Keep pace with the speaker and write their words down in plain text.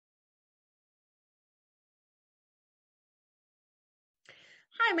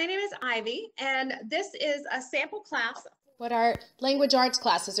Hi, my name is Ivy, and this is a sample class. What our language arts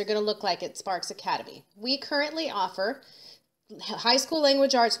classes are going to look like at Sparks Academy. We currently offer high school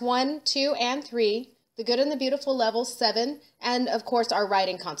language arts 1, 2, and 3, the good and the beautiful level 7, and of course our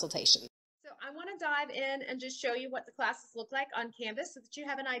writing consultation. So I want to dive in and just show you what the classes look like on Canvas so that you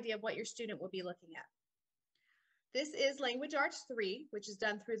have an idea of what your student will be looking at. This is Language Arts 3, which is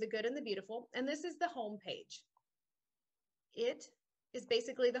done through the good and the beautiful, and this is the home page. It is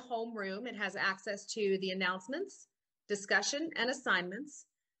basically the home room. It has access to the announcements, discussion, and assignments.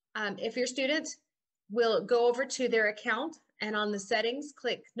 If your student will go over to their account and on the settings,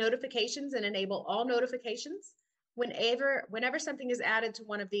 click notifications and enable all notifications. Whenever something is added to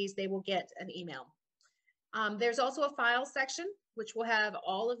one of these, they will get an email. There's also a file section, which will have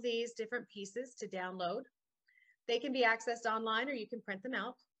all of these different pieces to download. They can be accessed online or you can print them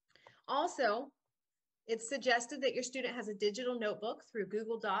out. Also, it's suggested that your student has a digital notebook through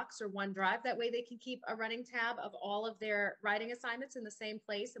Google Docs or OneDrive. That way they can keep a running tab of all of their writing assignments in the same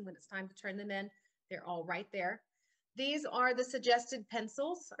place. And when it's time to turn them in, they're all right there. These are the suggested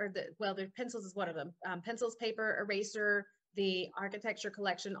pencils, their pencils is one of them. Pencils, paper, eraser, the architecture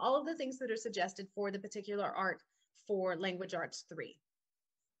collection, all of the things that are suggested for the particular art for Language Arts 3.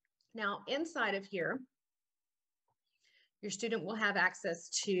 Now, inside of here, your student will have access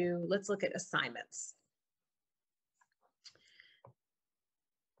to, let's look at assignments.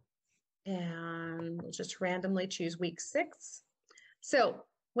 And we'll just randomly choose week 6. So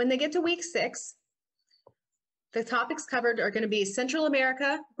when they get to week 6, the topics covered are going to be Central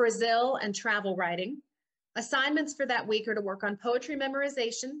America, Brazil, and travel writing. Assignments for that week are to work on poetry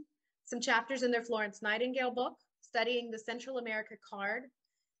memorization, some chapters in their Florence Nightingale book, studying the Central America card,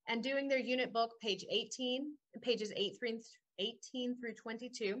 and doing their unit book, page 18, pages 18 through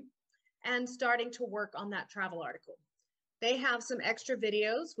 22, and starting to work on that travel article. They have some extra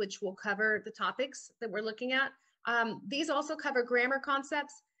videos which will cover the topics that we're looking at. These also cover grammar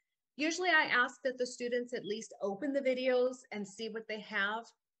concepts. Usually I ask that the students at least open the videos and see what they have.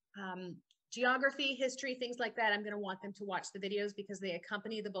 Geography, history, things like that, I'm going to want them to watch the videos because they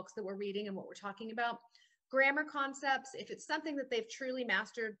accompany the books that we're reading and what we're talking about. Grammar concepts, if it's something that they've truly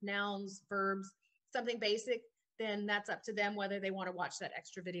mastered, nouns, verbs, something basic, then that's up to them whether they want to watch that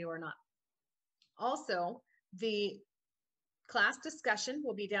extra video or not. Also, the class discussion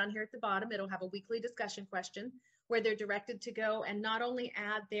will be down here at the bottom. It'll have a weekly discussion question where they're directed to go and not only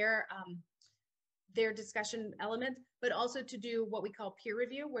add their discussion element, but also to do what we call peer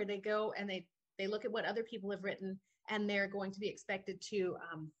review, where they go and they look at what other people have written, and they're going to be expected to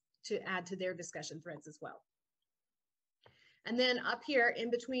add to their discussion threads as well. And then up here in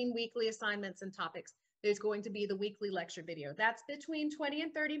between weekly assignments and topics, there's going to be the weekly lecture video. That's between 20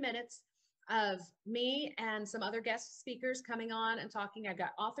 and 30 minutes of me and some other guest speakers coming on and talking. I've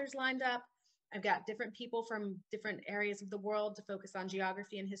got authors lined up. I've got different people from different areas of the world to focus on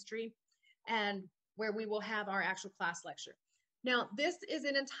geography and history, and where we will have our actual class lecture. Now, this is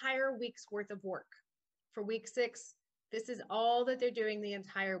an entire week's worth of work. For week 6, this is all that they're doing the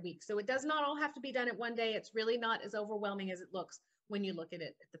entire week. So it does not all have to be done at one day. It's really not as overwhelming as it looks when you look at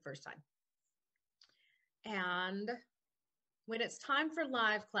it the first time. And when it's time for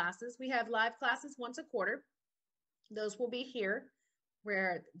live classes, we have live classes once a quarter. Those will be here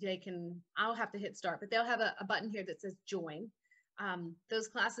where they can, I'll have to hit start, but they'll have a button here that says join. Those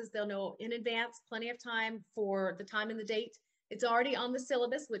classes, they'll know in advance, plenty of time for the time and the date. It's already on the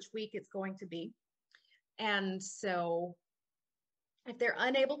syllabus, which week it's going to be. And so if they're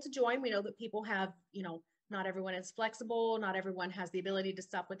unable to join, we know that people have, not everyone is flexible. Not everyone has the ability to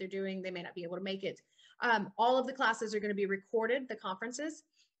stop what they're doing. They may not be able to make it. All of the classes are going to be recorded, the conferences.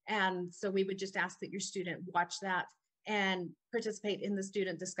 And so we would just ask that your student watch that and participate in the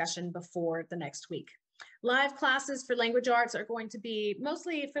student discussion before the next week. Live classes for language arts are going to be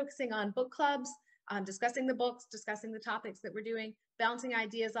mostly focusing on book clubs, discussing the books, discussing the topics that we're doing, bouncing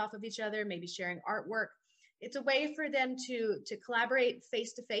ideas off of each other, maybe sharing artwork. It's a way for them to collaborate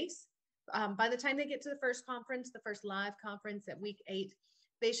face-to-face. By the time they get to the first conference, the first live conference at week 8,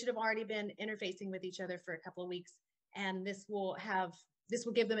 they should have already been interfacing with each other for a couple of weeks. And this will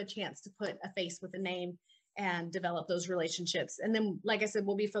give them a chance to put a face with a name and develop those relationships. And then, like I said,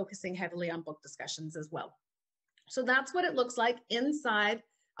 we'll be focusing heavily on book discussions as well. So that's what it looks like inside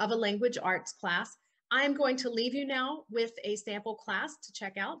of a language arts class. I'm going to leave you now with a sample class to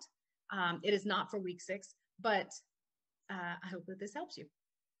check out. It is not for week 6, but I hope that this helps you.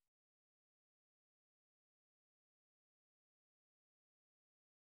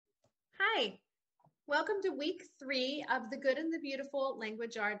 Hi, welcome to week 3 of the Good and the Beautiful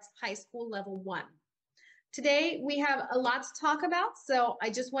Language Arts High School Level 1. Today we have a lot to talk about, so I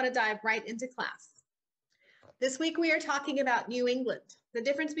just want to dive right into class. This week we are talking about New England, the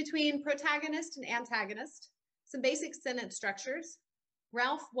difference between protagonist and antagonist, some basic sentence structures,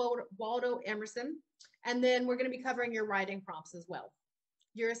 Ralph Waldo Emerson, and then we're going to be covering your writing prompts as well.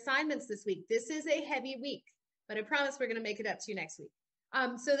 Your assignments this week, this is a heavy week, but I promise we're going to make it up to you next week.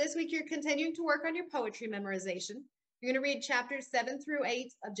 So this week you're continuing to work on your poetry memorization. You're going to read chapters 7 through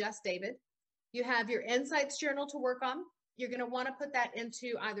 8 of Just David. You have your insights journal to work on. You're going to want to put that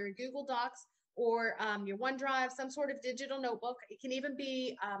into either a Google Docs or your OneDrive, some sort of digital notebook. It can even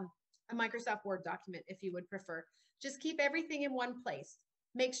be a Microsoft Word document if you would prefer. Just keep everything in one place.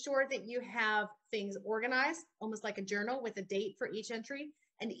 Make sure that you have things organized, almost like a journal with a date for each entry.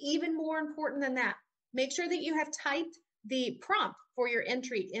 And even more important than that, make sure that you have typed the prompt for your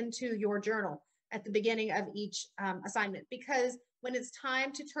entry into your journal at the beginning of each assignment, because when it's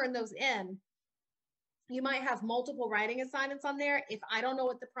time to turn those in, you might have multiple writing assignments on there. If I don't know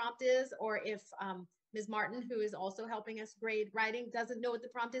what the prompt is, or if Ms. Martin, who is also helping us grade writing, doesn't know what the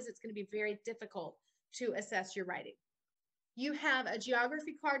prompt is, it's going to be very difficult to assess your writing. You have a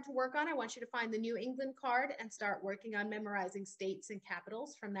geography card to work on. I want you to find the New England card and start working on memorizing states and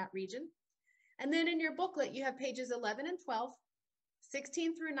capitals from that region. And then in your booklet, you have pages 11 and 12,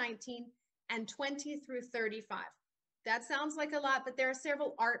 16 through 19, and 20 through 35. That sounds like a lot, but there are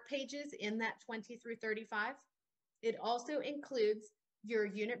several art pages in that 20 through 35. It also includes your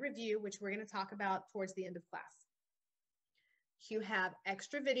unit review, which we're going to talk about towards the end of class. You have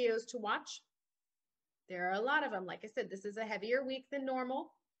extra videos to watch. There are a lot of them. Like I said, this is a heavier week than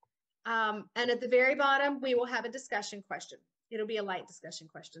normal. And at the very bottom, we will have a discussion question. It'll be a light discussion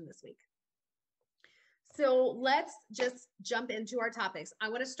question this week. So let's just jump into our topics. I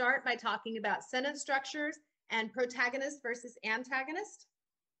want to start by talking about sentence structures and protagonist versus antagonist.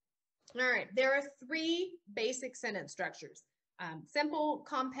 All right, there are 3 basic sentence structures, simple,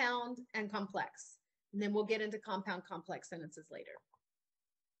 compound, and complex. And then we'll get into compound complex sentences later.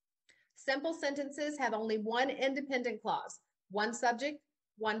 Simple sentences have only one independent clause, one subject,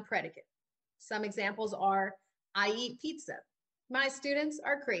 one predicate. Some examples are, I eat pizza, my students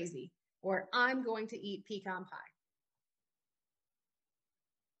are crazy, or I'm going to eat pecan pie.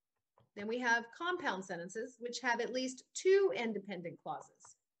 Then we have compound sentences, which have at least 2 independent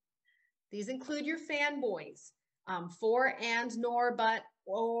clauses. These include your fanboys, for, and, nor, but,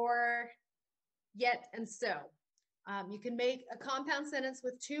 or, yet, and so. You can make a compound sentence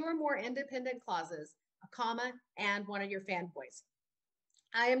with 2 or more independent clauses, a comma, and one of your fanboys.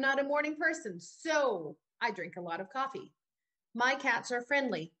 I am not a morning person, so I drink a lot of coffee. My cats are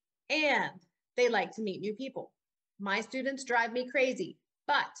friendly, and they like to meet new people. My students drive me crazy,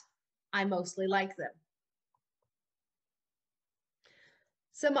 but I mostly like them.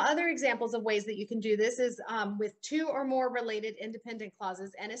 Some other examples of ways that you can do this is with 2 or more related independent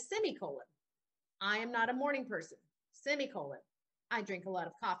clauses and a semicolon. I am not a morning person, semicolon. I drink a lot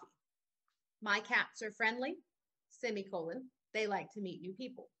of coffee. My cats are friendly, semicolon. They like to meet new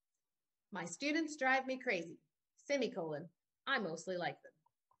people. My students drive me crazy, semicolon. I mostly like them.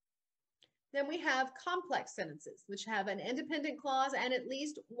 Then we have complex sentences, which have an independent clause and at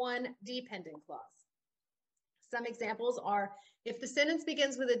least one dependent clause. Some examples are, if the sentence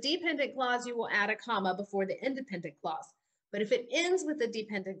begins with a dependent clause, you will add a comma before the independent clause. But if it ends with a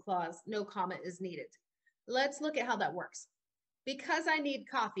dependent clause, no comma is needed. Let's look at how that works. Because I need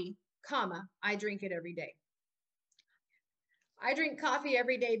coffee, comma, I drink it every day. I drink coffee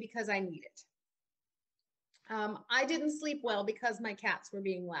every day because I need it. I didn't sleep well because my cats were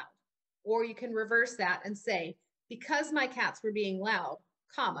being loud. Or you can reverse that and say, because my cats were being loud,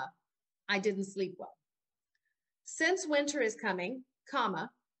 comma, I didn't sleep well. Since winter is coming,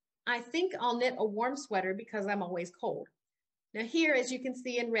 comma, I think I'll knit a warm sweater because I'm always cold. Now here, as you can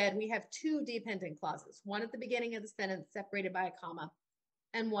see in red, we have 2 dependent clauses, one at the beginning of the sentence separated by a comma,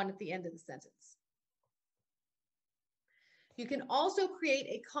 and one at the end of the sentence. You can also create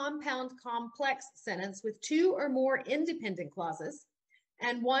a compound complex sentence with 2 or more independent clauses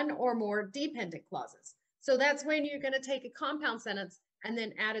and 1 or more dependent clauses. So that's when you're going to take a compound sentence and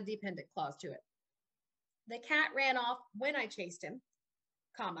then add a dependent clause to it. The cat ran off when I chased him,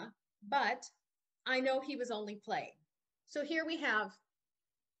 comma, but I know he was only playing. So here we have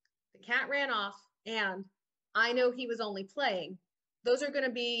the cat ran off and I know he was only playing. Those are going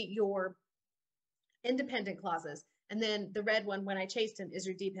to be your independent clauses. And then the red one, when I chased him, is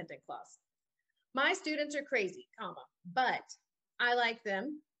your dependent clause. My students are crazy, comma, but I like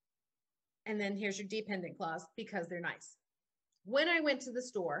them. And then here's your dependent clause, because they're nice. When I went to the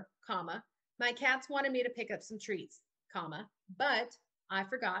store, comma, my cats wanted me to pick up some treats, comma, but I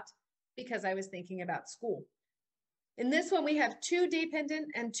forgot because I was thinking about school. In this one, we have 2 dependent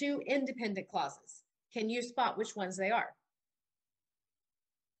and 2 independent clauses. Can you spot which ones they are?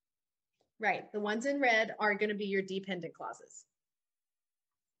 Right, the ones in red are going to be your dependent clauses.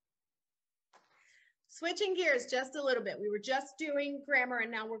 Switching gears just a little bit. We were just doing grammar,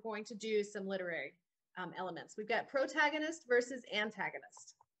 and now we're going to do some literary elements. We've got protagonist versus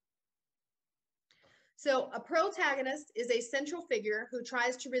antagonist. So a protagonist is a central figure who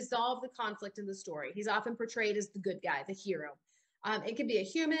tries to resolve the conflict in the story. He's often portrayed as the good guy, the hero. It can be a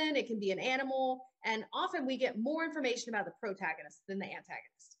human, it can be an animal, and often we get more information about the protagonist than the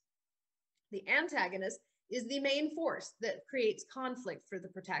antagonist. The antagonist is the main force that creates conflict for the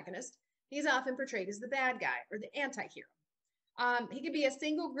protagonist. He's often portrayed as the bad guy or the anti-hero. He could be a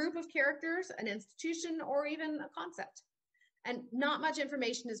single group of characters, an institution, or even a concept. And not much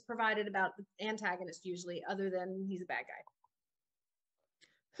information is provided about the antagonist usually, other than he's a bad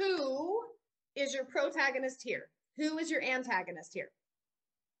guy. Who is your protagonist here? Who is your antagonist here?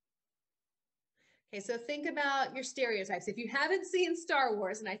 Okay, so think about your stereotypes. If you haven't seen Star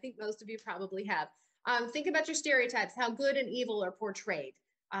Wars, and I think most of you probably have, think about your stereotypes, how good and evil are portrayed.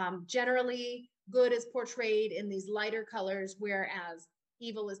 Generally, good is portrayed in these lighter colors, whereas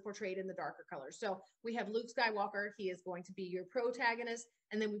evil is portrayed in the darker colors. So we have Luke Skywalker, he is going to be your protagonist,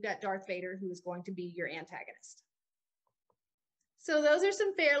 and then we've got Darth Vader, who is going to be your antagonist. So those are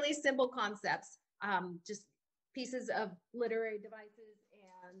some fairly simple concepts, just pieces of literary devices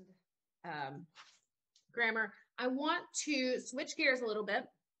and grammar. I want to switch gears a little bit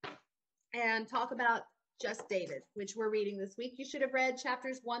and talk about Just David, which we're reading this week. You should have read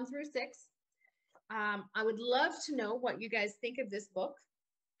chapters 1 through 6. I would love to know what you guys think of this book.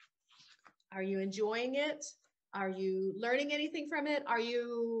 Are you enjoying it? Are you learning anything from it? Are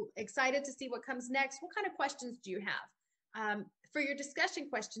you excited to see what comes next? What kind of questions do you have? For your discussion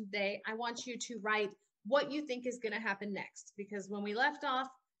question today, I want you to write what you think is going to happen next, because when we left off,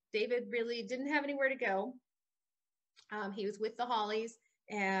 David really didn't have anywhere to go. He was with the Hollies,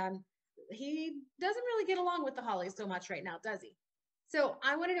 and he doesn't really get along with the Hollies so much right now, does he? So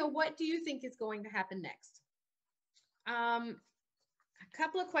I want to know, what do you think is going to happen next? A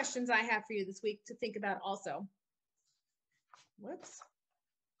couple of questions I have for you this week to think about also. Whoops.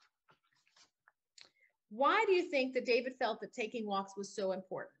 Why do you think that David felt that taking walks was so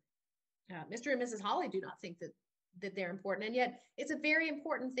important? Mr. and Mrs. Holly do not think that they're important, and yet it's a very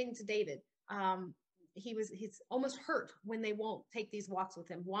important thing to David. He's almost hurt when they won't take these walks with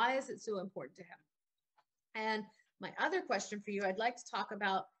him. Why is it so important to him? And my other question for you, I'd like to talk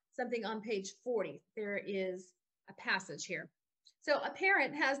about something on page 40. There is a passage here. So a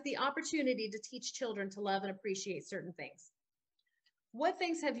parent has the opportunity to teach children to love and appreciate certain things. What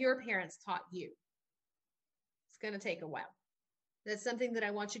things have your parents taught you? It's going to take a while. That's something that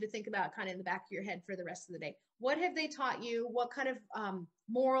I want you to think about kind of in the back of your head for the rest of the day. What have they taught you? What kind of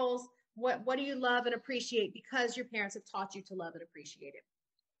morals? What do you love and appreciate because your parents have taught you to love and appreciate it?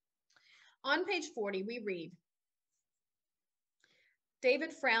 On page 40, we read,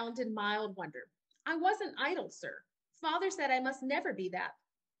 David frowned in mild wonder. I wasn't idle, sir. Father said I must never be that.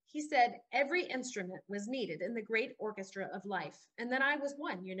 He said every instrument was needed in the great orchestra of life, and that I was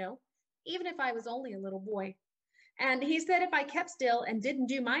one, you know, even if I was only a little boy. And he said if I kept still and didn't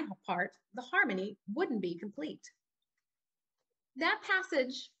do my part, the harmony wouldn't be complete. That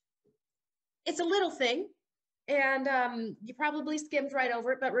passage, it's a little thing, and you probably skimmed right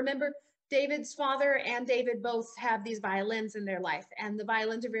over it, but remember, David's father and David both have these violins in their life, and the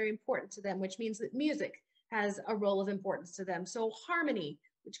violins are very important to them, which means that music has a role of importance to them. So harmony,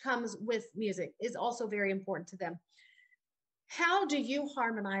 which comes with music, is also very important to them. How do you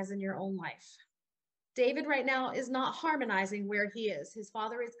harmonize in your own life? David right now is not harmonizing where he is. His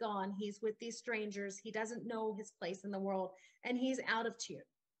father is gone. He's with these strangers. He doesn't know his place in the world, and he's out of tune.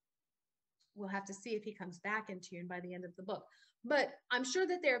 We'll have to see if he comes back in tune by the end of the book. But I'm sure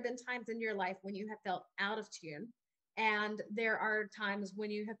that there have been times in your life when you have felt out of tune, and there are times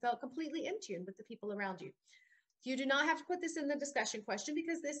when you have felt completely in tune with the people around you. You do not have to put this in the discussion question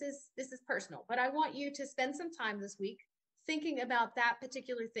because this is personal, but I want you to spend some time this week thinking about that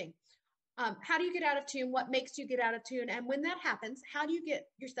particular thing. How do you get out of tune? What makes you get out of tune? And when that happens, how do you get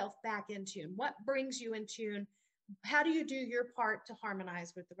yourself back in tune? What brings you in tune? How do you do your part to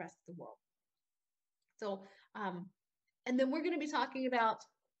harmonize with the rest of the world? So, and then we're going to be talking about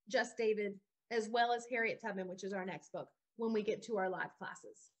Just David as well as Harriet Tubman, which is our next book, when we get to our live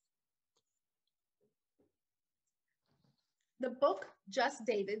classes. The book Just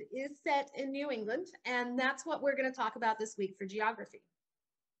David is set in New England, and that's what we're going to talk about this week for geography.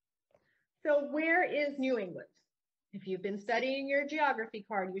 So where is New England? If you've been studying your geography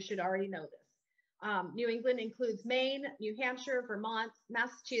card, you should already know this. New England includes Maine, New Hampshire, Vermont,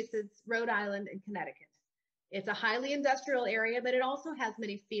 Massachusetts, Rhode Island, and Connecticut. It's a highly industrial area, but it also has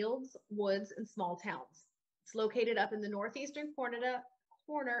many fields, woods, and small towns. It's located up in the northeastern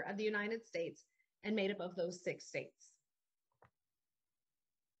corner of the United States and made up of those 6 states.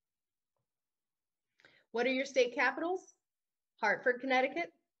 What are your state capitals? Hartford,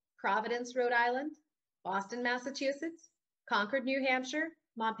 Connecticut, Providence, Rhode Island, Boston, Massachusetts, Concord, New Hampshire,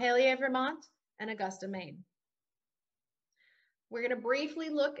 Montpelier, Vermont, and Augusta, Maine. We're going to briefly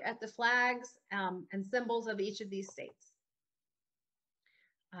look at the flags and symbols of each of these states.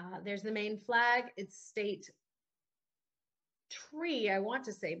 There's the main flag. It's state tree, I want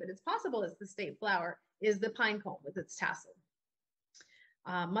to say, but it's possible it's the state flower, is the pine cone with its tassel.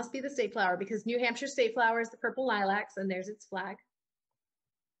 Must be the state flower because New Hampshire state flower is the purple lilacs, and there's its flag.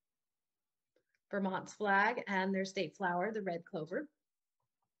 Vermont's flag and their state flower, the red clover.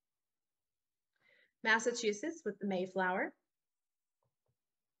 Massachusetts with the mayflower.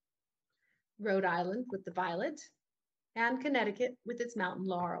 Rhode Island with the violet, and Connecticut with its mountain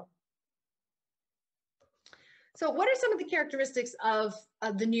laurel. So what are some of the characteristics of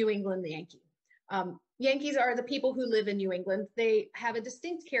the New England Yankee? Yankees are the people who live in New England. They have a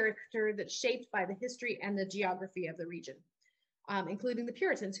distinct character that's shaped by the history and the geography of the region, including the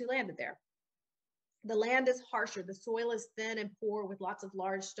Puritans who landed there. The land is harsher. The soil is thin and poor with lots of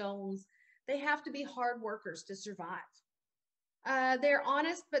large stones. They have to be hard workers to survive. They're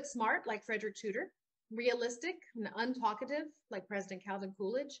honest but smart, like Frederick Tudor, realistic and untalkative, like President Calvin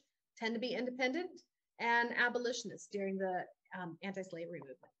Coolidge, tend to be independent, and abolitionists during the anti-slavery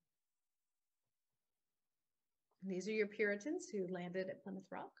movement. These are your Puritans who landed at Plymouth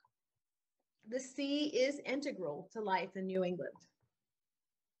Rock. The sea is integral to life in New England.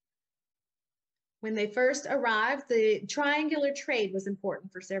 When they first arrived, the triangular trade was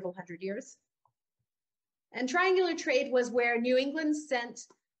important for several hundred years. And triangular trade was where New England sent,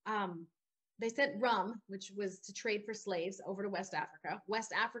 they sent rum, which was to trade for slaves, over to West Africa.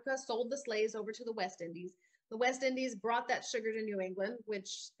 West Africa sold the slaves over to the West Indies. The West Indies brought that sugar to New England,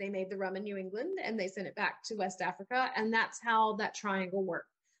 which they made the rum in New England, and they sent it back to West Africa. And that's how that triangle worked,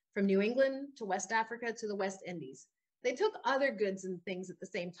 from New England to West Africa to the West Indies. They took other goods and things at the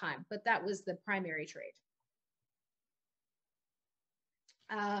same time, but that was the primary trade.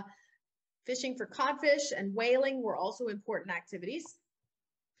 Fishing for codfish and whaling were also important activities.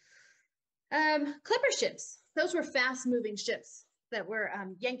 Clipper ships, those were fast-moving ships that were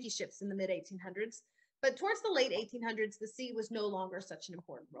Yankee ships in the mid-1800s. But towards the late 1800s, the sea was no longer such an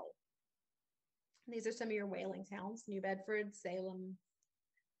important role. These are some of your whaling towns: New Bedford, Salem,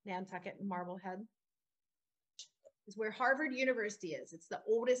 Nantucket, and Marblehead. Is where Harvard University is. It's the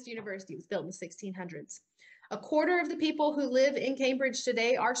oldest university. It was built in the 1600s. A quarter of the people who live in Cambridge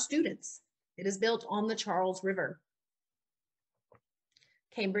today are students. It is built on the Charles River.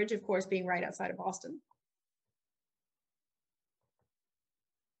 Cambridge, of course, being right outside of Boston.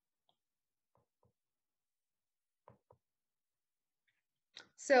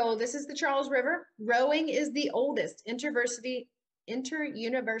 So this is the Charles River. Rowing is the oldest inter-university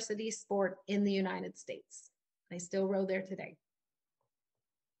sport in the United States. They still row there today.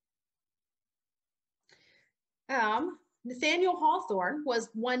 Nathaniel Hawthorne was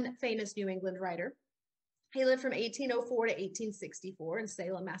one famous New England writer. He lived from 1804 to 1864 in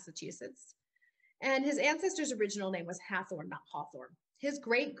Salem, Massachusetts. And his ancestor's original name was Hathorne, not Hawthorne. His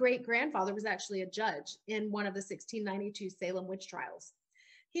great-great-grandfather was actually a judge in one of the 1692 Salem witch trials.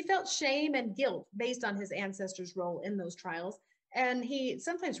 He felt shame and guilt based on his ancestor's role in those trials, and he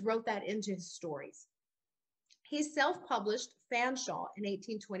sometimes wrote that into his stories. He self-published Fanshawe in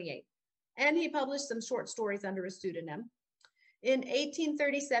 1828, and he published some short stories under a pseudonym. In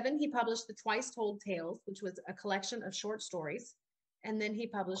 1837, he published The Twice Told Tales, which was a collection of short stories, and then he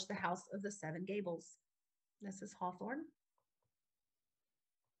published The House of the Seven Gables. This is Hawthorne.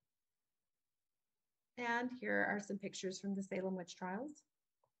 And here are some pictures from the Salem witch trials.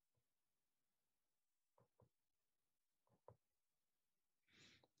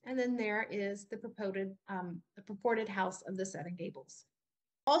 And then there is the purported House of the Seven Gables.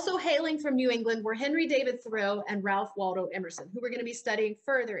 Also hailing from New England were Henry David Thoreau and Ralph Waldo Emerson, who we're going to be studying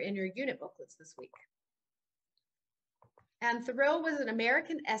further in your unit booklets this week. And Thoreau was an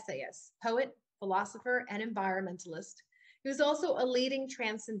American essayist, poet, philosopher, and environmentalist. He was also a leading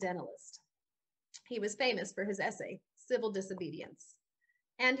transcendentalist. He was famous for his essay, Civil Disobedience,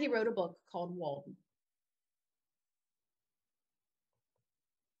 and he wrote a book called Walden.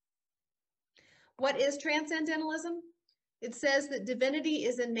 What is transcendentalism? It says that divinity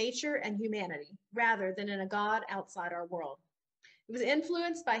is in nature and humanity rather than in a God outside our world. It was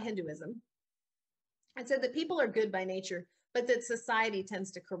influenced by Hinduism. It said that people are good by nature, but that society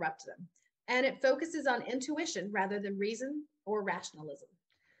tends to corrupt them. And it focuses on intuition rather than reason or rationalism.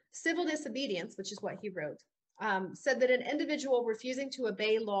 Civil disobedience, which is what he wrote, said that an individual refusing to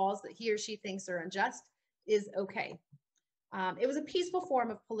obey laws that he or she thinks are unjust is okay. It was a peaceful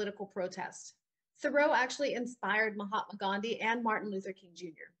form of political protest. Thoreau actually inspired Mahatma Gandhi and Martin Luther King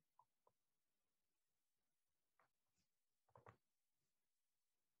Jr.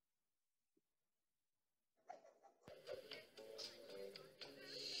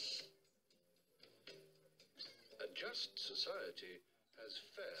 A just society has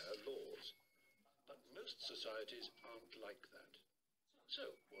fair laws, but most societies aren't like that. So,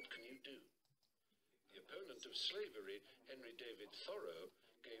 what can you do? The opponent of slavery, Henry David Thoreau,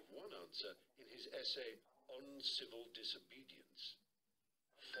 gave one answer in his essay On Civil Disobedience.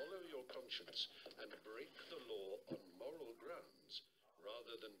 Follow your conscience and break the law on moral grounds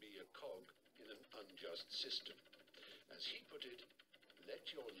rather than be a cog in an unjust system. As he put it, let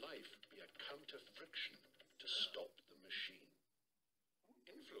your life be a counter-friction to stop the machine.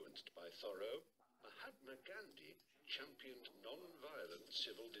 Influenced by Thoreau, Mahatma Gandhi championed non-violent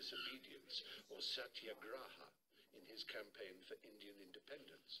civil disobedience, or satyagraha, in his campaign for Indian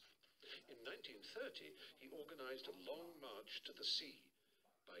independence. In 1930, he organized a long march to the sea.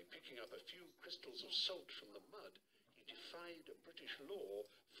 By picking up a few crystals of salt from the mud, he defied British law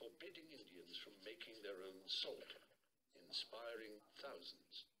forbidding Indians from making their own salt, inspiring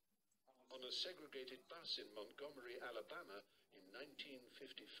thousands. On a segregated bus in Montgomery, Alabama, in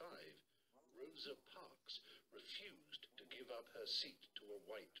 1955, Rosa Parks refused to give up her seat to a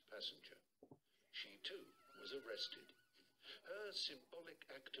white passenger. She, too, was arrested. Her symbolic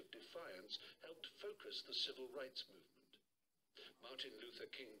act of defiance helped focus the civil rights movement. Martin Luther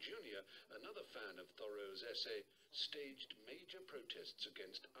King Jr., another fan of Thoreau's essay, staged major protests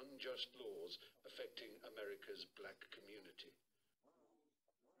against unjust laws affecting America's black community.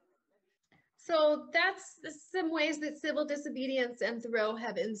 So that's some ways that civil disobedience and Thoreau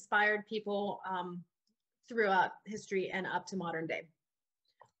have inspired people throughout history and up to modern day.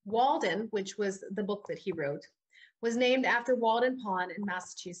 Walden, which was the book that he wrote, was named after Walden Pond in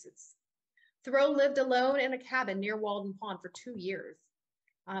Massachusetts. Thoreau lived alone in a cabin near Walden Pond for 2 years.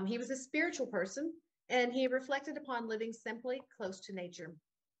 He was a spiritual person, and he reflected upon living simply close to nature.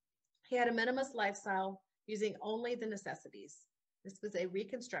 He had a minimalist lifestyle, using only the necessities. This was a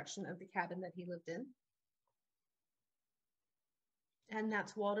reconstruction of the cabin that he lived in. And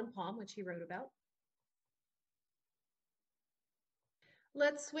that's Walden Pond, which he wrote about.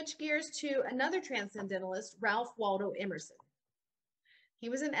 Let's switch gears to another transcendentalist, Ralph Waldo Emerson. He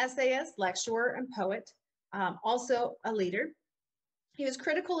was an essayist, lecturer, and poet, also a leader. He was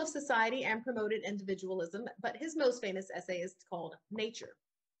critical of society and promoted individualism, but his most famous essay is called Nature.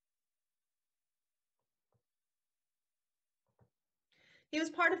 He was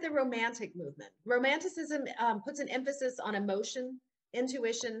part of the Romantic movement. Romanticism puts an emphasis on emotion,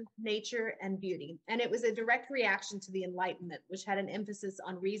 intuition, nature, and beauty. And it was a direct reaction to the Enlightenment, which had an emphasis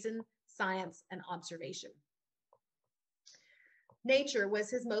on reason, science, and observation. Nature was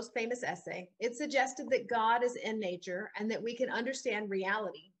his most famous essay. It suggested that God is in nature and that we can understand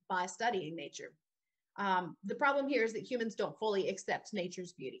reality by studying nature. The problem here is that humans don't fully accept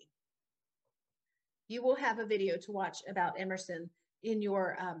nature's beauty. You will have a video to watch about Emerson in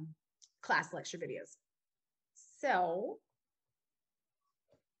your class lecture videos. So,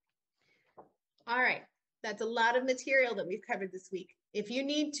 all right, that's a lot of material that we've covered this week. If you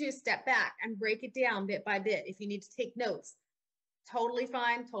need to step back and break it down bit by bit, if you need to take notes, totally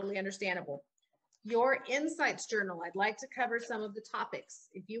fine, totally understandable. Your insights journal, I'd like to cover some of the topics.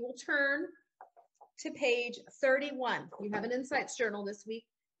 If you will turn to page 31, you have an insights journal this week.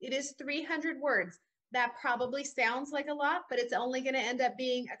 It is 300 words. That probably sounds like a lot, but it's only going to end up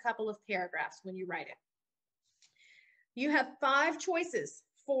being a couple of paragraphs when you write it. You have 5 choices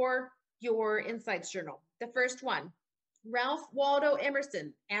for your insights journal. The first one, Ralph Waldo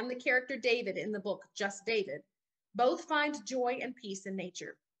Emerson and the character David in the book Just David both find joy and peace in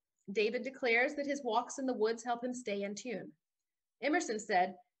nature. David declares that his walks in the woods help him stay in tune. Emerson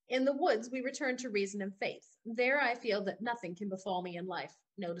said, "In the woods, we return to reason and faith. There I feel that nothing can befall me in life.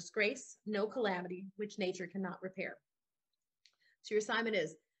 No disgrace, no calamity, which nature cannot repair." So your assignment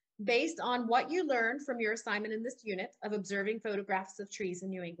is, based on what you learned from your assignment in this unit of observing photographs of trees in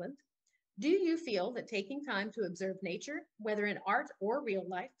New England, do you feel that taking time to observe nature, whether in art or real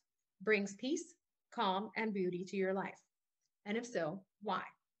life, brings peace, calm, and beauty to your life? And if so, why?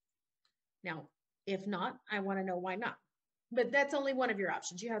 Now, if not, I want to know why not. but that's only one of your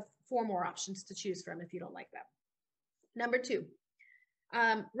options. You have 4 more options to choose from if you don't like that. Number 2,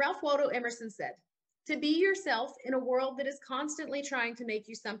 Ralph Waldo Emerson said, "To be yourself in a world that is constantly trying to make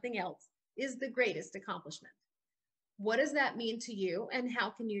you something else is the greatest accomplishment." What does that mean to you, and how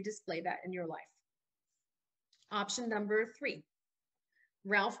can you display that in your life? Option number 3,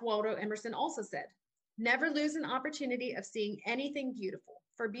 Ralph Waldo Emerson also said, "Never lose an opportunity of seeing anything beautiful,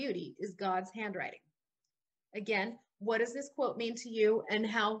 for beauty is God's handwriting." Again, what does this quote mean to you, and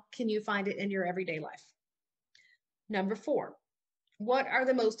how can you find it in your everyday life? Number 4, what are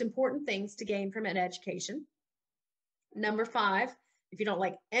the most important things to gain from an education? Number 5, if you don't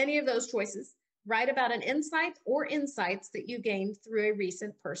like any of those choices, write about an insight or insights that you gained through a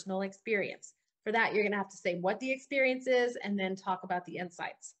recent personal experience. For that, you're going to have to say what the experience is and then talk about the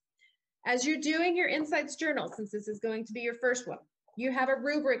insights. As you're doing your insights journal, since this is going to be your first one, you have a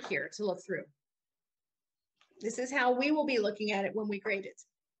rubric here to look through. This is how we will be looking at it when we grade it.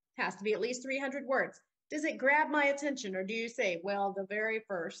 It has to be at least 300 words. Does it grab my attention, or do you say, well, the very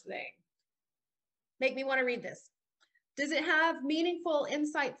first thing? Make me want to read this. Does it have meaningful,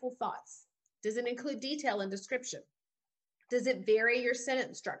 insightful thoughts? Does it include detail and description? Does it vary your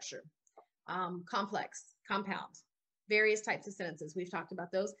sentence structure? Complex, compound, various types of sentences. We've talked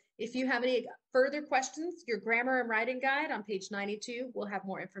about those. If you have any further questions, your grammar and writing guide on page 92 will have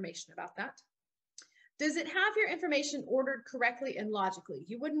more information about that. Does it have your information ordered correctly and logically?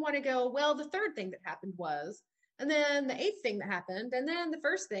 You wouldn't want to go, well, the 3rd thing that happened was, and then the 8th thing that happened, and then the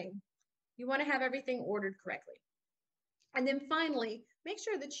 1st thing. You want to have everything ordered correctly. And then finally, make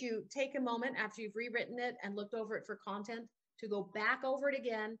sure that you take a moment after you've rewritten it and looked over it for content to go back over it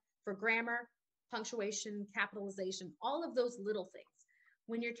again for grammar, punctuation, capitalization, all of those little things.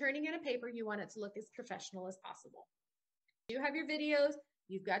 When you're turning in a paper, you want it to look as professional as possible. You have your videos,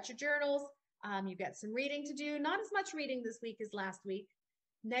 you've got your journals, you've got some reading to do. Not as much reading this week as last week.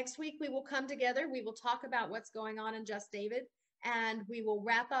 Next week, we will come together. We will talk about what's going on in Just David, and we will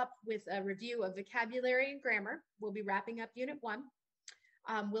wrap up with a review of vocabulary and grammar. We'll be wrapping up Unit 1.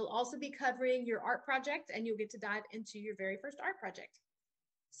 We'll also be covering your art project, and you'll get to dive into your very first art project.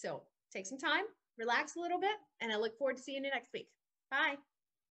 So take some time, relax a little bit, and I look forward to seeing you next week. Bye.